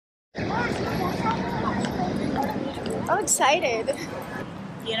I'm excited.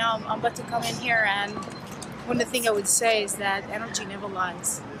 You know, I'm about to come in here, and one of the things I would say is that energy never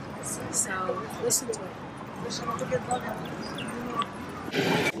lies. So listen to it.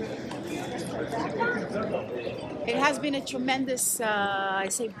 It has been a tremendous, I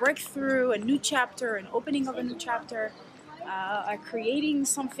say, breakthrough, a new chapter, an opening of a new chapter, creating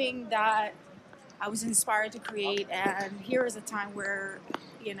something that I was inspired to create. And here is a time where,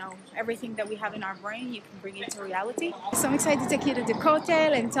 you know, everything that we have in our brain, you can bring it to reality. So I'm excited to take you to the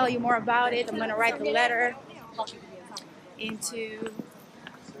hotel and tell you more about it. I'm going to write the letter into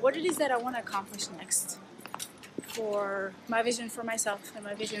what it is that I want to accomplish next, for my vision for myself and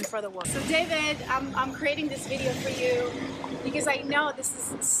my vision for the world. So David, I'm creating this video for you because I know this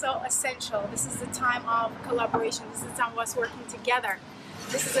is so essential. This is the time of collaboration. This is the time of us working together.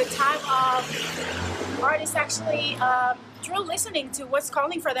 This is a time of artists actually truly listening to what's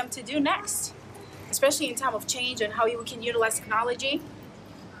calling for them to do next, especially in time of change and how we can utilize technology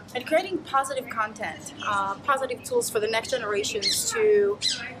and creating positive content, positive tools for the next generations to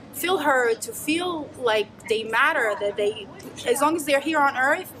feel heard, to feel like they matter, that they, as long as they're here on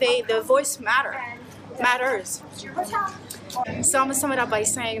earth, their voice matters. So I'm gonna sum it up by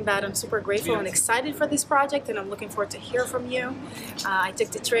saying that I'm super grateful and excited for this project, and I'm looking forward to hear from you. I took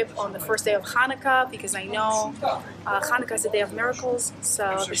the trip on the first day of Hanukkah because I know Hanukkah is a day of miracles.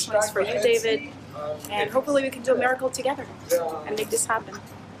 So this one is for you, David, and hopefully we can do a miracle together and make this happen.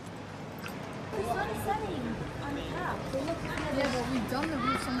 It's not setting on the app. Yeah, but we've done the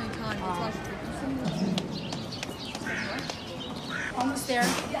roof so many times. Almost there.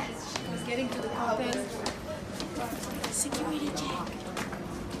 He's getting to the hotel. Security check.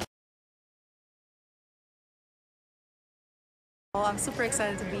 Well, I'm super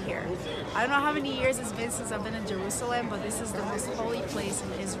excited to be here. I don't know how many years it's been since I've been in Jerusalem, but this is the most holy place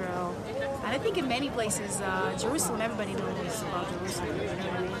in Israel. And I think in many places, Jerusalem, everybody knows about Jerusalem, you know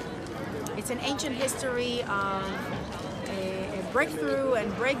what I mean? It's an ancient history of a breakthrough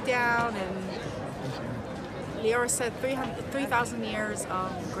and breakdown, and Lior said 3,000 years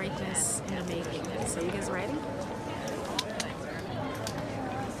of greatness in the making. So you guys ready?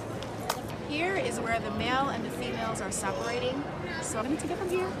 Here is where the male and the females are separating. So I'm going to take it from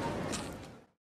here.